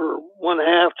accounts for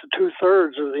 1/2 to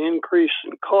 2/3 of the increase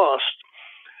in cost.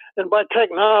 And by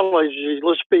technology,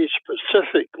 let's be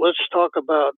specific. Let's talk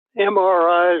about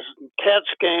MRIs and CAT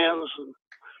scans. And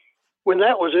when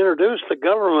that was introduced, the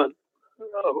government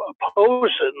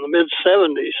opposed it in the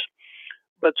mid-70s.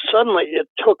 But suddenly it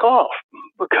took off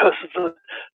because the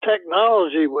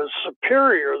technology was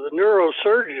superior. The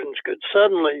neurosurgeons could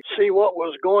suddenly see what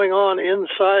was going on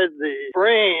inside the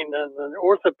brain, and the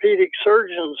orthopedic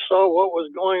surgeons saw what was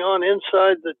going on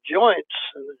inside the joints,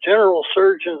 and the general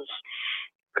surgeons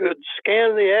could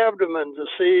scan the abdomen to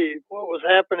see what was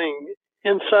happening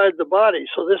inside the body.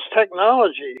 So this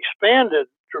technology expanded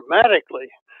dramatically.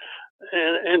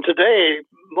 And today,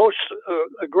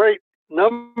 a great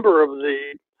number of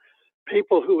the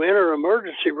people who enter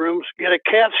emergency rooms get a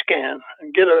CAT scan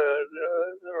and get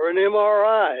or an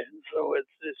MRI. So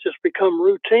it's just become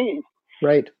routine.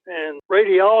 Right. And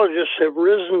radiologists have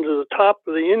risen to the top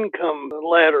of the income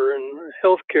ladder in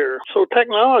healthcare. So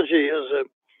technology is a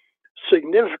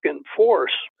significant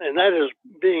force, and that is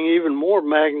being even more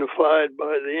magnified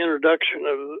by the introduction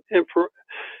of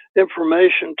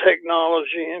information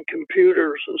technology and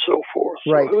computers and so forth.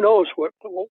 Right. So who knows what's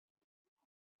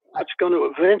going to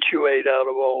eventuate out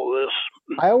of all of this?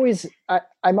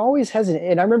 I'm always hesitant,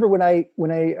 and I remember when I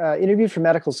interviewed for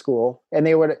medical school, and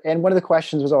one of the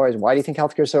questions was always, why do you think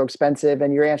healthcare is so expensive?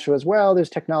 And your answer was, well, there's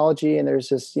technology, and there's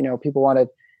this,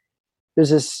 there's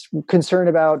this concern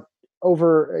about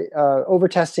over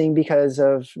testing because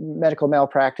of medical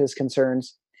malpractice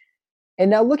concerns. And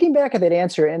now looking back at that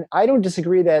answer, and I don't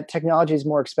disagree that technology is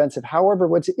more expensive. However,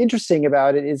 what's interesting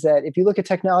about it is that if you look at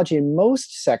technology in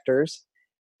most sectors,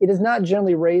 it does not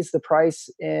generally raise the price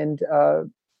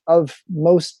of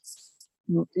most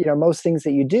things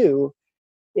that you do.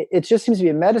 It just seems to be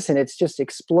in medicine. It's just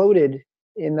exploded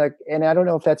and I don't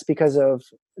know if that's because of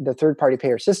the third party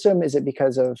payer system. Is it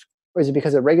because of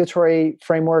regulatory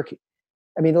framework?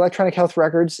 I mean, electronic health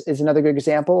records is another good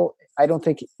example. I don't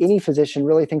think any physician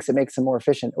really thinks it makes them more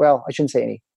efficient. Well, I shouldn't say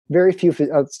any. Very few,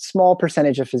 a small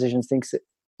percentage of physicians thinks that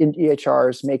in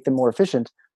EHRs make them more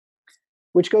efficient,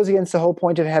 which goes against the whole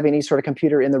point of having any sort of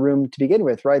computer in the room to begin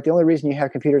with, right? The only reason you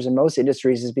have computers in most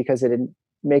industries is because it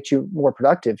makes you more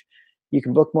productive. You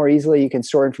can book more easily, you can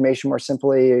store information more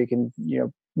simply, or you can,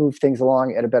 move things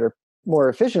along at more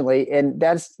efficiently. And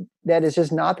that is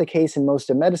just not the case in most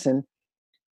of medicine.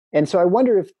 And so I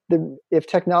wonder if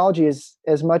technology is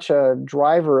as much a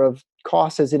driver of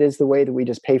cost as it is the way that we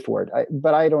just pay for it.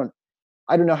 But I don't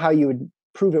know how you would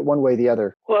prove it one way or the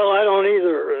other. Well, I don't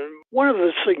either. One of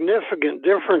the significant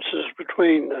differences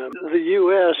between the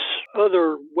U.S.,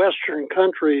 other Western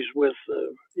countries with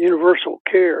universal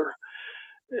care,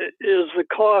 is the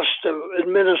cost of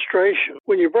administration.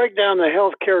 When you break down the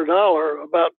healthcare dollar,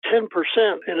 about 10%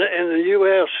 in the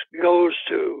U.S. goes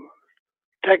to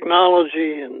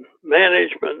technology and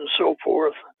management and so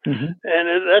forth. Mm-hmm.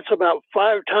 And that's about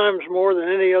 5 times more than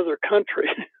any other country.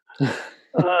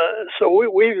 So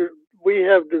we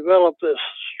have developed this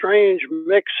strange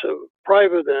mix of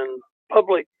private and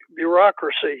public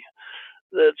bureaucracy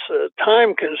that's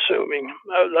time consuming,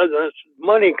 that's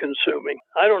money consuming.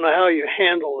 I don't know how you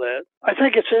handle that. I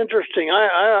think it's interesting.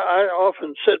 I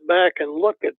often sit back and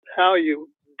look at how you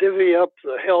divvy up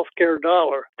the healthcare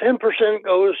dollar. 10%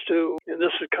 goes to, and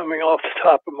this is coming off the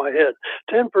top of my head,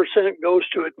 10% goes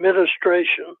to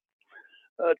administration,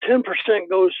 10%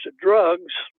 goes to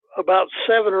drugs, about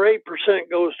 7 or 8%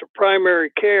 goes to primary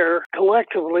care.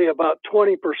 Collectively, about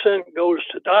 20% goes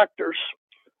to doctors,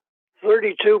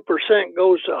 32%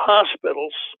 goes to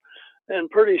hospitals, and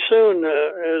pretty soon,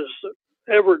 as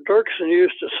Everett Dirksen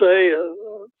used to say,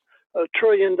 $1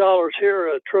 trillion here,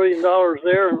 $1 trillion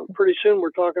there, and pretty soon we're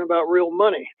talking about real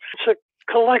money. It's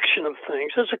a collection of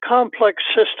things. It's a complex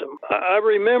system. I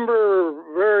remember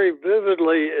very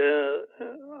vividly,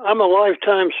 I'm a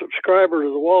lifetime subscriber to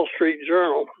the Wall Street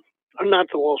Journal. Not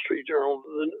the Wall Street Journal,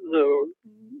 the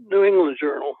New England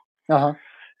Journal. Uh-huh.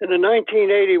 And in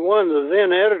 1981, the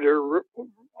then editor,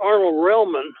 Arnold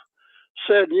Relman,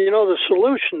 said, the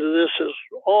solution to this is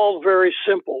all very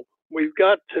simple. We've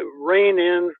got to rein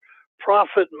in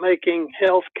profit-making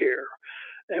healthcare,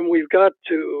 and we've got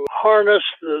to harness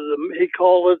he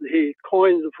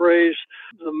coined the phrase,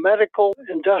 the medical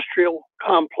industrial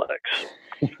complex.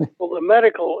 Well, the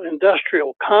medical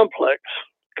industrial complex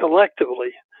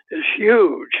collectively is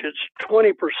huge. It's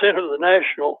 20% of the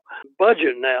national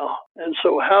budget now. And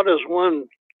so how does one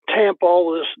tamp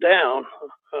all this down?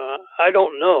 I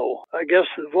don't know. I guess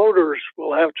the voters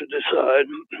will have to decide.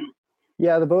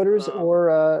 Yeah, the voters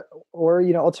or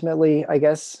ultimately, I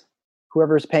guess,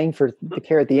 whoever's paying for the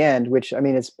care at the end, which, I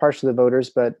mean, it's partially the voters,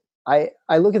 but I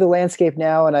look at the landscape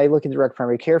now and I look at direct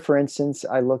primary care, for instance.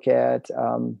 I look at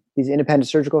these independent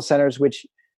surgical centers, which,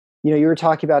 you were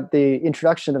talking about the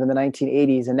introduction of them in the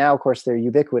 1980s, and now, of course, they're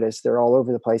ubiquitous. They're all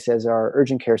over the place, as are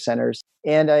urgent care centers.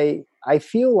 And I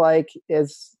feel like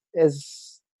as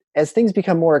things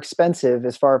become more expensive,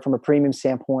 as far from a premium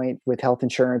standpoint with health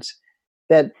insurance,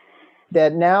 that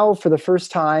now for the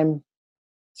first time,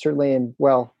 certainly in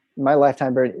my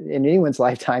lifetime, but in anyone's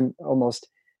lifetime almost,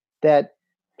 that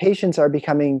patients are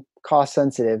becoming cost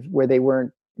sensitive where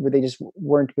they just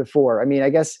weren't before. I mean,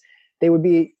 I guess they would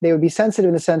be sensitive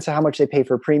in the sense of how much they pay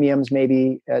for premiums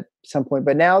maybe at some point,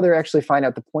 but now they're actually finding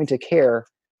out the point of care,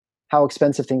 how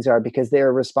expensive things are, because they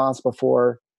are responsible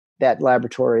for that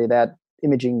laboratory, that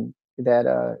imaging, that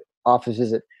office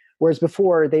visit. Whereas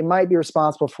before they might be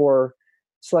responsible for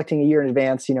selecting a year in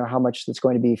advance, how much that's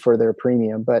going to be for their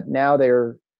premium. But now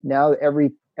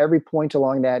every point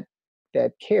along that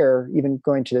care, even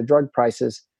going to the drug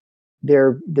prices,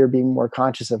 they're being more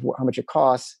conscious of how much it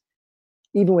costs,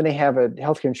 even when they have a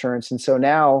healthcare insurance. And so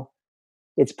now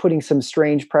it's putting some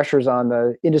strange pressures on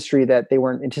the industry that they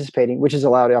weren't anticipating, which has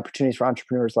allowed opportunities for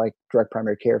entrepreneurs like direct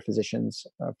primary care physicians,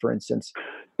 for instance.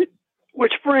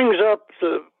 Which brings up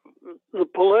the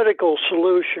political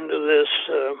solution to this.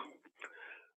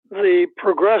 The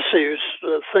progressives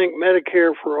think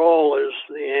Medicare for all is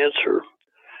the answer,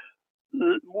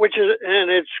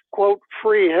 and it's, quote,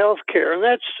 free healthcare. And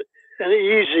that's an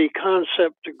easy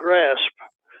concept to grasp.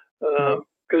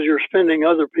 Because you're spending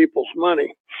other people's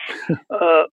money.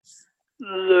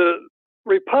 The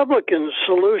Republican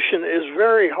solution is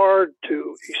very hard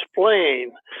to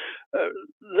explain.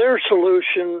 Their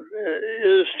solution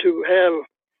is to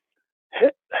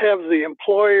have the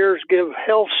employers give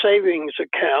health savings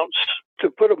accounts to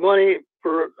put money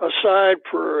aside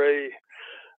for a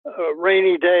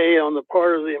rainy day on the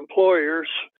part of the employers,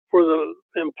 for the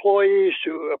employees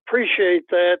to appreciate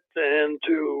that and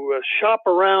to shop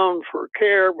around for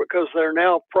care because they're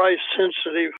now price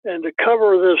sensitive, and to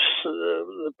cover the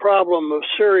problem of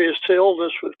serious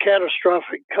illness with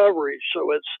catastrophic coverage.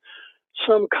 So it's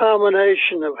some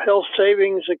combination of health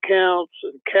savings accounts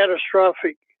and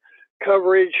catastrophic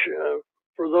coverage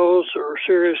for those who are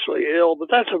seriously ill. But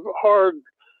that's a hard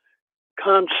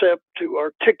concept to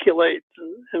articulate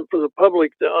and for the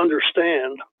public to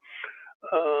understand.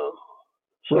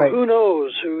 So right. Who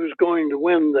knows who's going to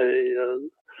win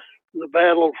the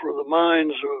battle for the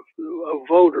minds of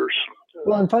voters?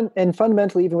 Well, and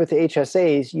fundamentally, even with the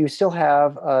HSAs, you still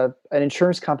have an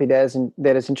insurance company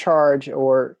that is in charge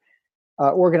or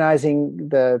organizing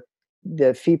the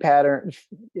fee pattern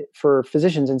for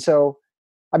physicians. And so,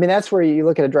 I mean, that's where you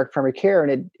look at a direct primary care,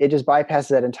 and it just bypasses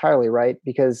that entirely, right?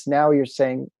 Because now you're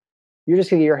saying you're just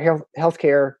going to get your health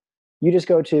care. You just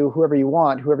go to whoever you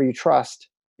want, whoever you trust,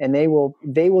 and they will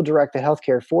direct the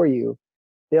healthcare for you.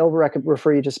 They'll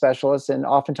refer you to specialists, and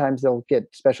oftentimes they'll get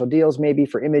special deals, maybe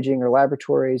for imaging or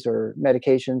laboratories or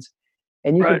medications,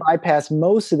 and you can bypass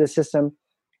most of the system.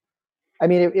 I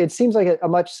mean, it seems like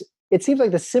it seems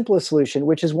like the simplest solution,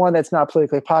 which is one that's not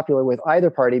politically popular with either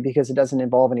party because it doesn't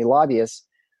involve any lobbyists,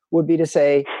 would be to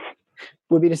say,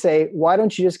 why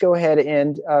don't you just go ahead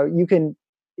and you can,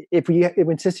 if we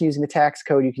insist on using the tax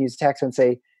code, you can use the tax code and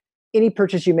say, any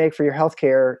purchase you make for your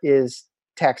healthcare is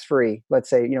tax-free, let's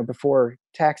say, before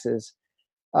taxes.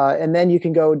 And then you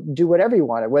can go do whatever you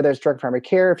want, whether it's direct primary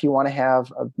care, if you want to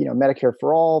have a Medicare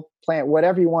for all plan,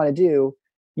 whatever you want to do,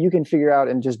 you can figure out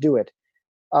and just do it.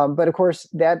 But of course,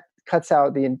 that cuts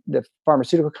out the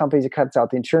pharmaceutical companies, it cuts out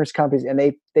the insurance companies, and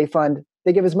they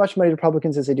give as much money to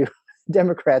Republicans as they do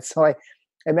Democrats. So I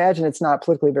imagine it's not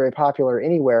politically very popular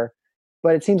anywhere,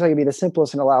 but it seems like it'd be the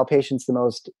simplest and allow patients the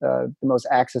most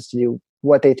access to do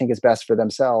what they think is best for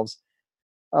themselves.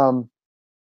 One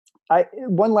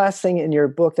last thing in your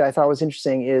book that I thought was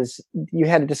interesting is you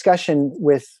had a discussion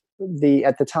with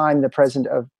at the time, the president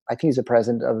of, I think he's the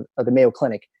president of the Mayo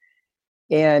Clinic.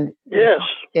 And yes,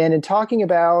 and in talking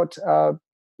about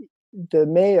the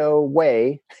Mayo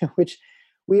way, which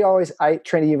I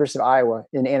trained at the University of Iowa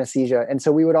in anesthesia, and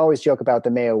so we would always joke about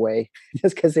the Mayo way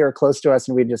just because they were close to us,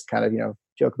 and we'd just kind of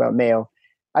joke about Mayo.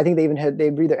 I think they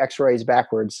read their X-rays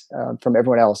backwards from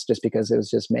everyone else just because it was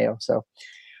just Mayo. So,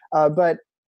 but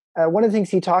one of the things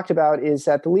he talked about is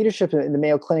that the leadership in the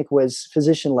Mayo Clinic was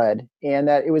physician-led, and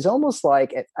that it was almost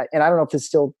like, and I don't know if it's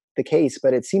still the case,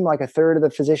 but it seemed like a third of the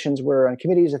physicians were on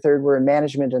committees, a third were in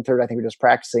management, and a third I think were just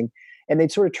practicing. And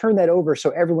they'd sort of turn that over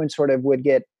so everyone sort of would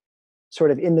get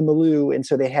sort of in the milieu, and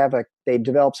so they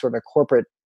develop sort of a corporate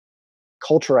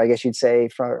culture, I guess you'd say,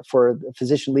 for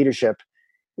physician leadership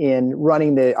in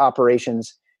running the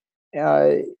operations.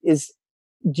 Right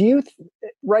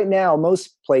now,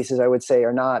 most places I would say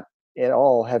are not at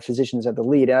all have physicians at the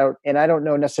lead. And I don't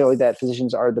know necessarily that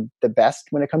physicians are the best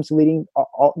when it comes to leading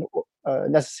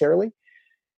necessarily,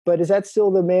 but is that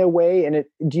still the Mayo way? And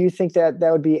do you think that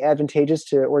would be advantageous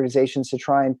to organizations to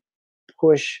try and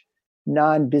push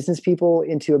non-business people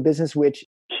into a business which...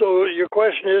 So your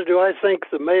question is, do I think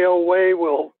the Mayo way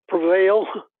will prevail?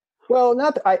 Well,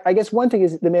 I guess one thing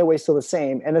is the Mayo way is still the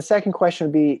same. And the second question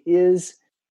would be, is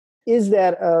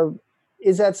that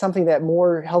something that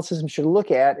more health systems should look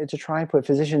at, and to try and put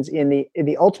physicians in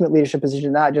the ultimate leadership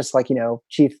position, not just like,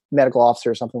 chief medical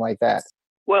officer or something like that?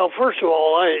 Well, first of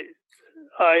all,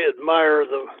 I admire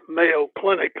the Mayo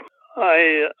Clinic.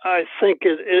 I think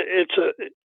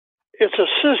it's a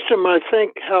system, I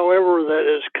think, however, that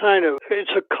is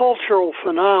it's a cultural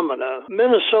phenomena.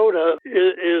 Minnesota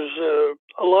is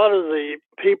a lot of the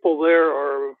people there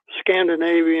are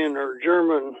Scandinavian or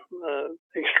German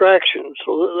extraction,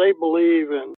 so they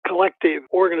believe in collective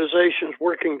organizations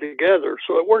working together.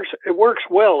 So it works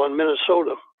well in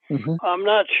Minnesota. Mm-hmm. I'm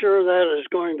not sure that is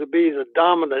going to be the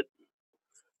dominant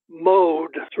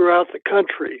mode throughout the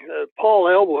country. Paul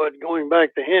Elwood, going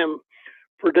back to him,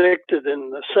 predicted in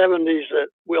the 70s that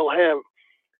we'll have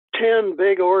 10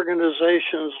 big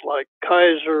organizations like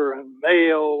Kaiser and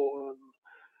Mayo and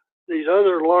these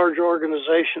other large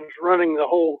organizations running the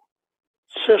whole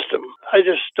system. I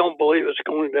just don't believe it's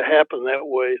going to happen that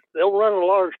way. They'll run a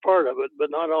large part of it, but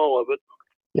not all of it.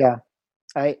 Yeah.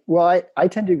 I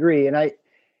tend to agree. And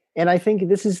And I think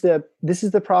this is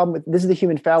the problem. This is the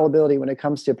human fallibility when it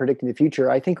comes to predicting the future.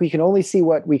 I think we can only see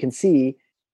what we can see.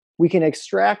 We can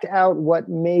extract out what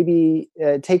maybe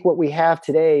take what we have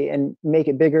today and make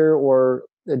it bigger or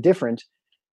different.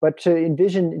 But to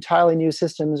envision entirely new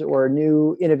systems or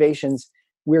new innovations,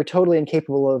 we're totally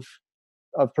incapable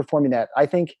of performing that.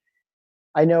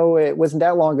 I know it wasn't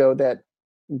that long ago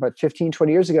but 15,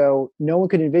 20 years ago, no one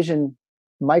could envision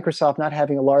Microsoft not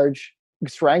having a large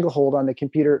stranglehold on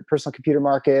the personal computer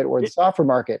market or the software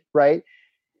market, right?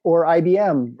 Or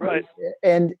IBM. Right.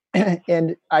 And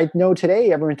I know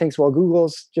today everyone thinks, well,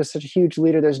 Google's just such a huge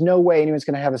leader. There's no way anyone's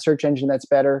going to have a search engine that's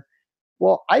better.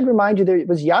 Well, I'd remind you that it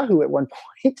was Yahoo at one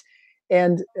point.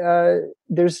 And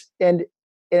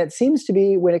it seems to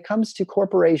be when it comes to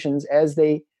corporations,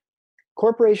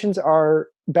 corporations are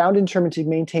bound and determined to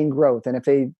maintain growth. And if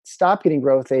they stop getting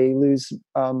growth, they lose,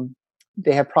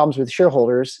 they have problems with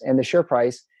shareholders and the share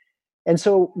price. And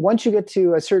so once you get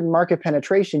to a certain market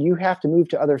penetration, you have to move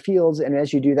to other fields. And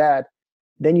as you do that,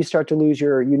 then you start to lose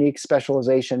your unique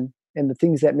specialization and the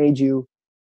things that made you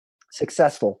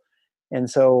successful. And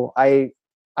so I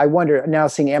wonder now,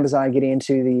 seeing Amazon getting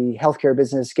into the healthcare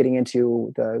business, getting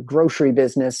into the grocery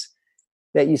business,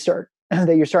 that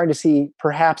you're starting to see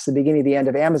perhaps the beginning of the end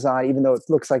of Amazon, even though it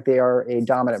looks like they are a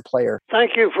dominant player.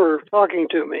 Thank you for talking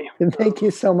to me. And thank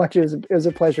you so much. It was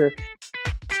a pleasure.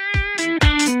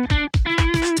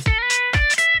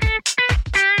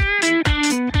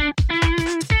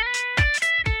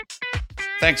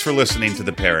 Thanks for listening to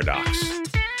The Paradox.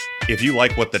 If you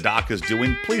like what the doc is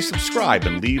doing, please subscribe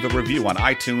and leave a review on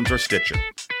iTunes or Stitcher.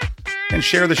 And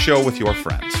share the show with your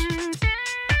friends.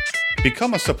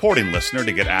 Become a supporting listener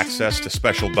to get access to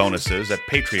special bonuses at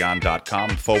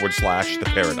patreon.com/The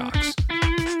Paradox.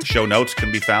 Show notes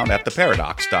can be found at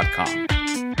theparadox.com.